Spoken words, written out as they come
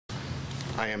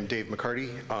I am Dave McCarty,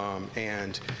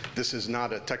 and this is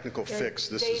not a technical fix.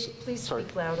 This Dave, is, please sorry.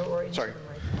 speak louder or into Sorry.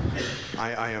 the mic.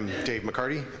 I am Dave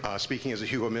McCarty, speaking as a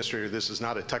Hugo administrator. This is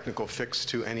not a technical fix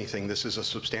to anything. This is a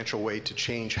substantial way to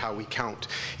change how we count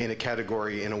in a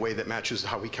category in a way that matches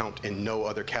how we count in no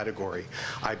other category.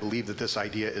 I believe that this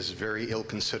idea is very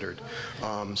ill-considered,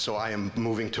 so I am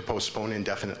moving to postpone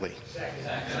indefinitely.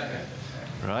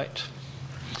 Right.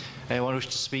 Anyone wish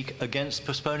to speak against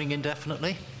postponing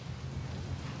indefinitely?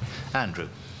 Andrew.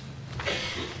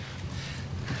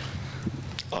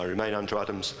 I remain Andrew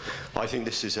Adams. I think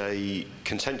this is a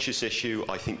contentious issue.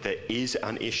 I think there is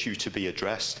an issue to be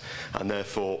addressed, and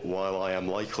therefore, while I am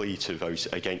likely to vote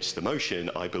against the motion,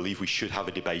 I believe we should have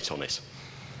a debate on it.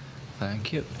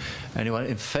 Thank you. Anyone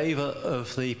in favour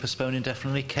of the postpone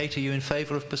indefinitely? Kate, are you in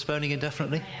favour of postponing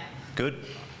indefinitely? I am. Good.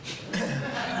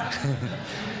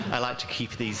 I like to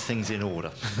keep these things in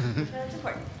order. That's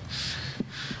important.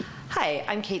 Hi,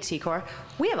 I'm Kate Secor.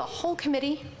 We have a whole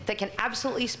committee that can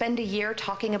absolutely spend a year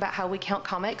talking about how we count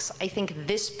comics. I think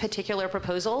this particular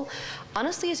proposal,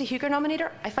 honestly, as a Hugo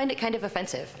nominator, I find it kind of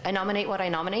offensive. I nominate what I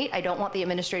nominate. I don't want the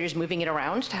administrators moving it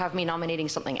around to have me nominating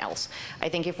something else. I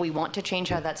think if we want to change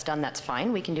how that's done, that's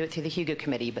fine. We can do it through the Hugo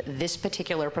committee, but this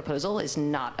particular proposal is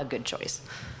not a good choice.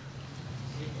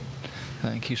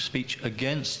 Thank you. Speech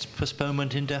against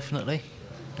postponement indefinitely?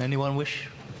 Anyone wish?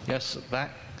 Yes,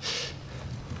 back.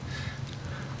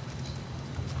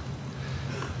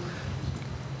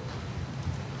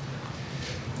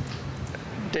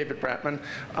 David Bratman.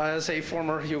 As a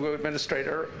former Hugo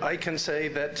administrator, I can say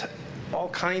that all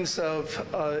kinds of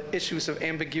issues of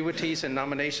ambiguities in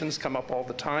nominations come up all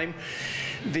the time.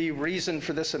 The reason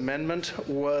for this amendment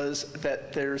was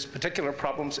that there's particular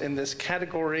problems in this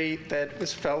category that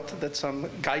was felt that some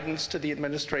guidance to the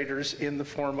administrators in the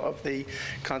form of the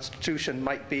Constitution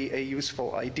might be a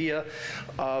useful idea.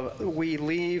 We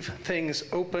leave things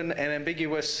open and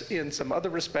ambiguous in some other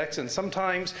respects, and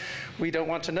sometimes we don't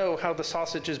want to know how the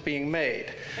sausage is being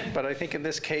made. But I think in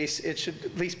this case, it should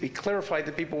at least be clarified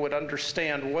that people would understand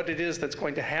what it is that's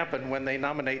going to happen when they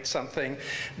nominate something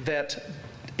that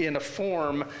in a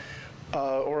form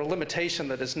or a limitation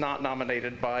that is not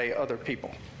nominated by other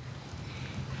people.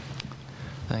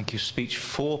 Thank you. Speech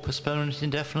for postponement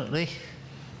indefinitely?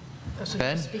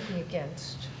 Ben? Speaking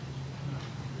against.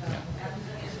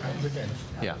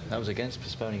 Yeah, that was against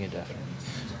postponing indefinitely.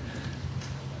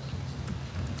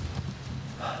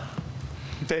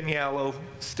 Ben Yallow,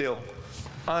 still.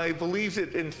 I believe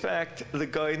that, in fact, the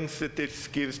guidance that this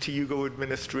gives to Hugo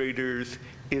administrators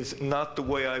is not the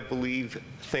way I believe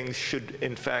things should,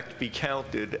 in fact, be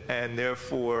counted, and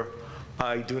therefore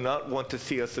I do not want to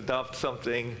see us adopt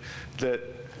something that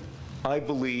I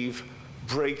believe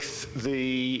breaks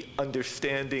the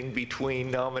understanding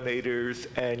between nominators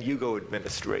and Hugo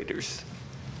administrators.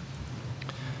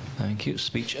 Thank you.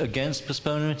 Speech against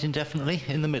postponement indefinitely?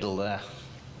 In the middle there.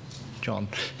 John.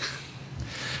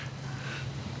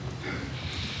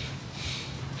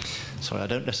 Sorry, I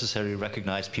don't necessarily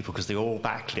recognize people because they're all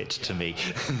backlit to me.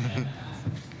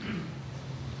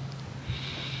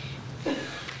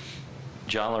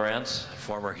 John Lawrence,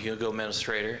 former Hugo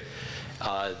administrator.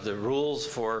 The rules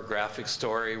for graphic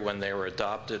story, when they were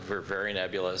adopted, were very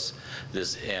nebulous.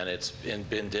 And it's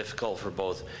been difficult for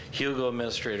both Hugo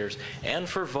administrators and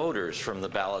for voters from the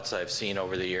ballots I've seen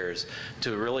over the years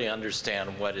to really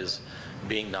understand what is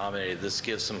being nominated. This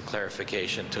gives some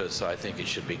clarification to it, so I think it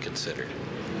should be considered.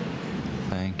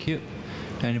 Thank you.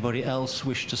 Anybody else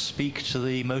wish to speak to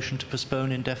the motion to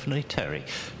postpone indefinitely? Terry.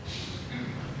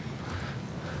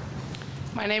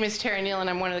 My name is Terry Neal, and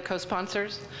I'm one of the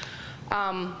co-sponsors.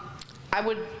 I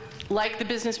would like the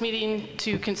business meeting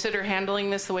to consider handling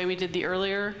this the way we did the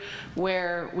earlier,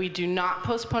 where we do not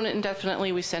postpone it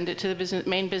indefinitely. We send it to the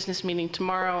main business meeting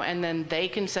tomorrow, and then they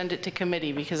can send it to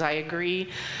committee, because I agree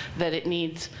that it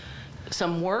needs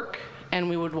some work, and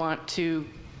we would want to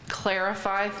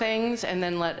clarify things and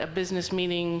then let a business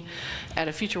meeting at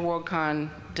a future Worldcon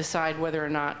decide whether or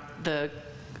not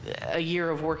a year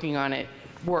of working on it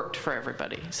worked for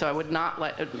everybody. So I would not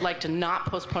like to not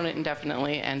postpone it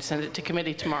indefinitely and send it to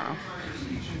committee tomorrow.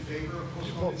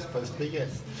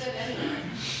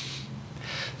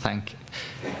 Thank you.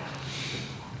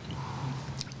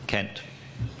 Kent.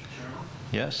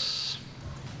 Yes.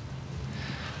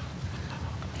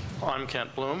 I'm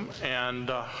Kent Bloom, and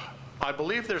I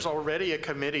believe there's already a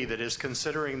committee that is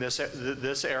considering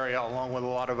this area along with a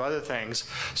lot of other things.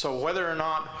 So whether or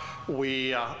not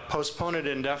we postpone it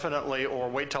indefinitely or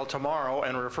wait till tomorrow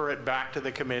and refer it back to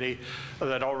the committee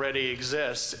that already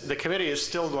exists, the committee is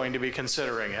still going to be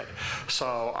considering it.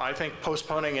 So I think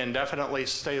postponing indefinitely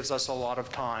saves us a lot of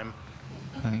time.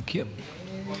 Thank you.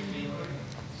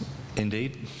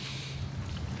 Indeed.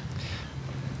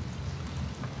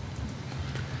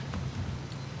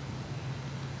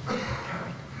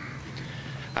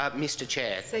 Mr.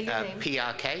 Chair, Say your name.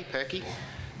 PRK, Perky,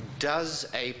 does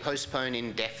a postpone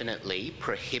indefinitely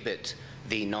prohibit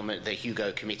the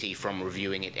Hugo Committee from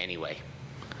reviewing it anyway?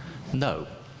 No.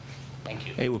 Thank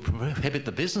you. It would prohibit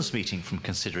the business meeting from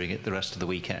considering it the rest of the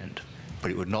weekend,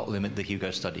 but it would not limit the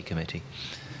Hugo Study Committee.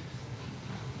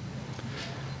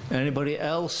 Anybody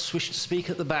else wish to speak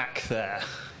at the back there?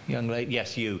 Young lady,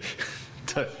 yes, you.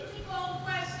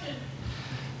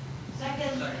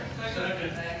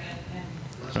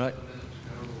 Right.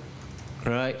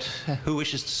 Right. Who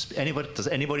wishes to anybody? Does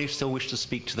anybody still wish to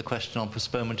speak to the question on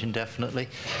postponement indefinitely?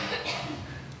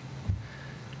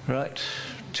 Right.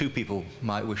 Two people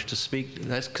might wish to speak.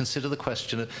 Let's consider the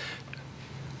question.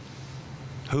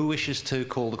 Who wishes to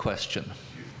call the question?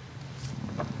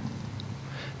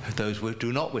 Those who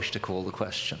do not wish to call the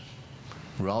question.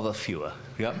 Rather fewer.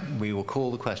 Yep, we will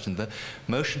call the question. The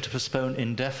motion to postpone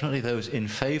indefinitely. Those in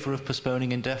favour of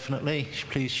postponing indefinitely,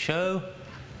 please show.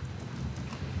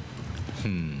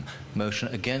 Motion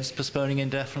against postponing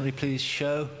indefinitely, please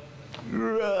show.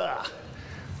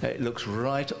 It looks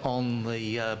right on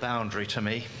the boundary to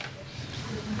me.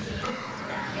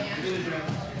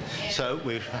 So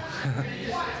we've...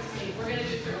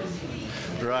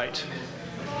 Right.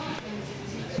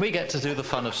 We get to do the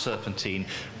fun of serpentine.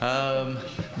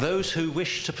 Those who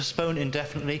wish to postpone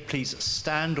indefinitely, please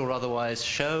stand or otherwise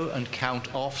show and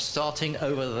count off, starting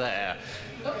over there.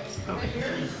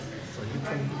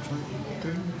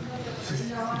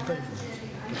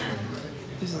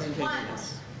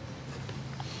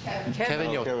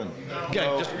 Kevin, you're... Kevin.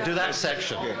 Go, just do that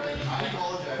section.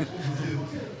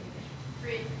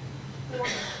 3, 4,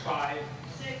 5,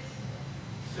 6,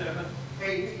 7,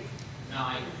 8,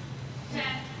 9, 10,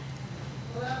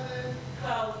 11,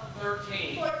 12,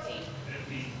 13, 14,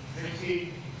 15,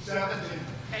 16, 17,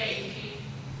 18,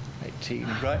 18,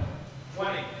 right?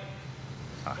 20,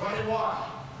 21,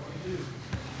 22,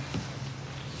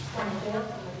 24,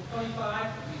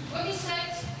 25,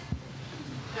 26,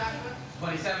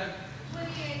 27,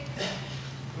 28,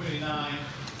 29,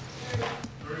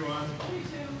 31,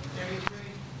 32, 33,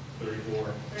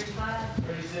 34, 35,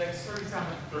 36, 37,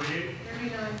 38,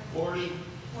 39, 40,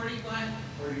 41,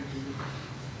 42,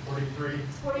 43,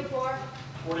 44,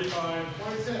 45,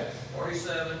 46,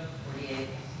 47, 48,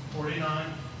 49,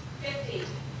 50,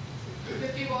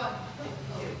 51,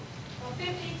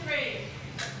 53,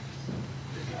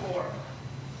 54,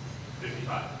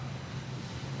 55,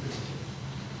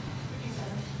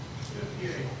 57,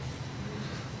 58,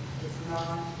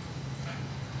 59,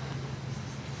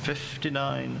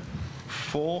 59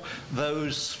 for.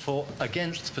 Those for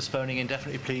against postponing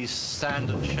indefinitely, please stand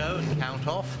and show and count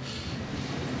off.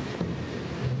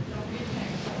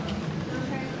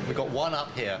 We've got one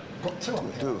up here. Got two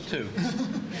up here. Two.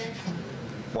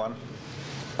 1,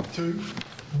 2,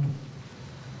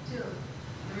 2,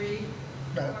 3,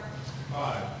 no. 4,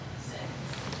 5, 6,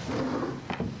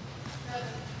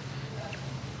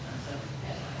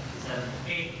 7,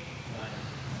 8,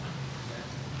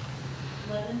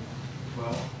 11,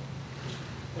 12,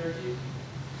 13,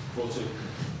 14,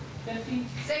 15,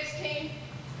 16,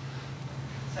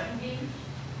 17,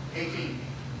 18, 20,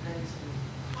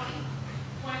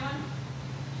 21,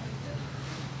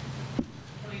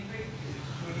 23,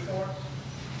 24,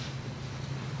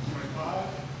 25.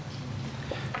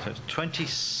 So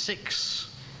 26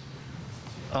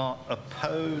 are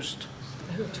opposed.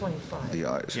 Who, 25? The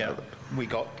ayes Yeah, have it. we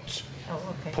got...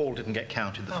 Oh, okay. Paul didn't get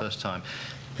counted the first time.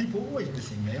 People always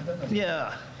missing me, don't they?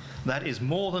 Yeah, that is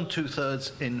more than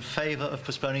 2/3 in favour of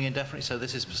postponing indefinitely, so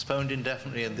this is postponed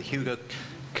indefinitely, and the Hugo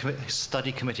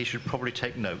Study Committee should probably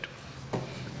take note.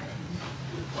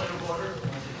 Point of order.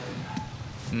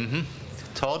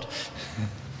 Todd?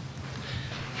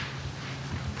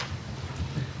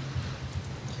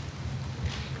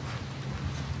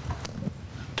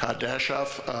 Todd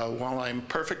Dashoff. While I'm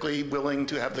perfectly willing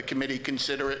to have the committee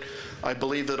consider it, I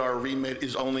believe that our remit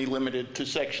is only limited to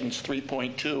sections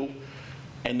 3.2,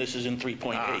 and this is in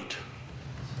 3.8.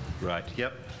 Right,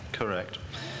 yep, correct.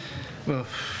 Well,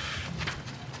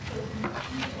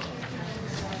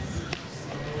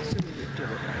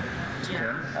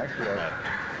 Tim, actually,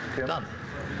 Tim, done.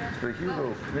 the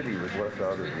Hugo Committee was left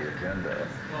out of the agenda,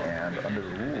 and under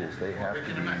the rules, they have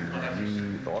to be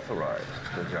reauthorized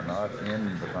because they're not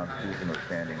in the Constitution or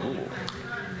standing rules.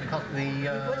 They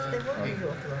were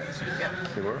reauthorized. Yeah.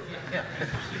 They were? Yeah,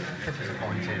 Cliff is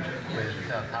appointed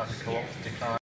with House of Co-op decline.